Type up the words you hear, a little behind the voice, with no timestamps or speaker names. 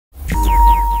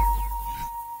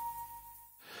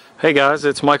Hey guys,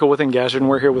 it's Michael with Engadget, and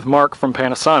we're here with Mark from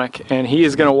Panasonic, and he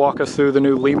is going to walk us through the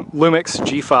new Lumix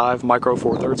G5 Micro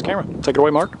Four Thirds camera. Take it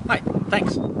away, Mark. Hi,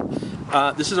 thanks.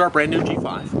 This is our brand new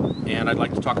G5, and I'd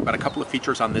like to talk about a couple of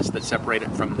features on this that separate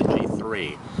it from the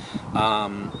G3.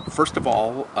 First of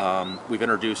all, we've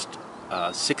introduced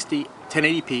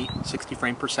 1080p, 60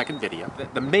 frame per second video.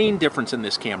 The main difference in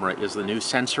this camera is the new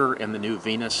sensor and the new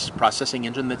Venus processing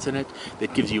engine that's in it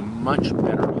that gives you much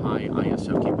better high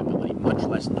ISO capability, much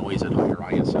less noise at higher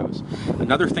ISOs.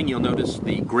 Another thing you'll notice,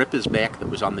 the grip is back that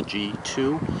was on the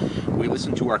G2. We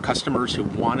listened to our customers who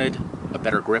wanted a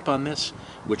better grip on this,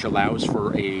 which allows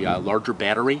for a larger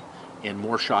battery and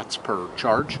more shots per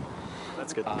charge.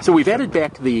 That's good. So we've added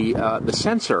back the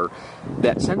sensor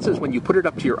that senses when you put it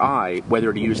up to your eye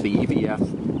whether to use the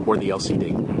EVF or the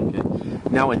LCD. Okay?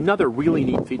 Now another really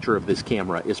neat feature of this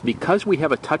camera is because we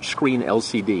have a touchscreen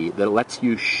LCD that lets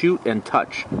you shoot and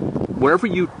touch. Wherever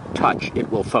you touch, it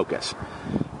will focus.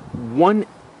 One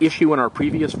issue in our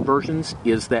previous versions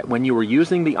is that when you were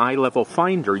using the eye level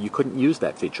finder, you couldn't use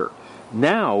that feature.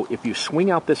 Now, if you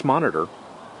swing out this monitor,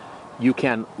 you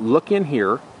can look in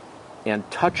here and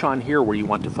touch on here where you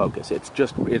want to focus. It's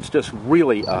just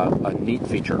really a neat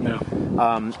feature. Yeah.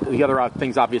 The other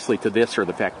things obviously to this are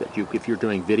the fact that if you're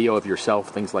doing video of yourself,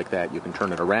 things like that, you can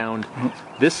turn it around.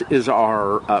 Mm-hmm. This is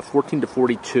our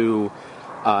 14-42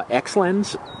 X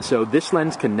lens. So this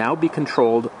lens can now be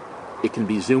controlled. It can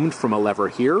be zoomed from a lever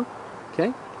here.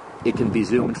 Okay. It can be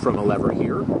zoomed from a lever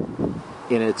here.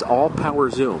 And it's all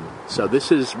power zoom. So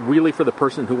this is really for the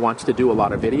person who wants to do a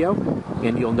lot of video.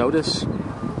 And you'll notice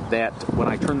that when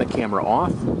I turn the camera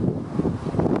off,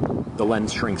 the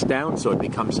lens shrinks down, so it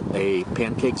becomes a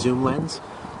pancake zoom lens,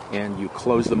 and you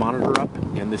close the monitor up,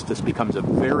 and this just becomes a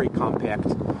very compact,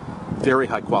 very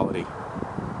high quality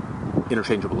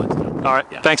interchangeable lens. All right,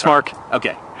 yeah. Thanks, Mark.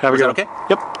 Okay. Have a good one. Okay?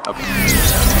 Yep.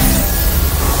 Okay.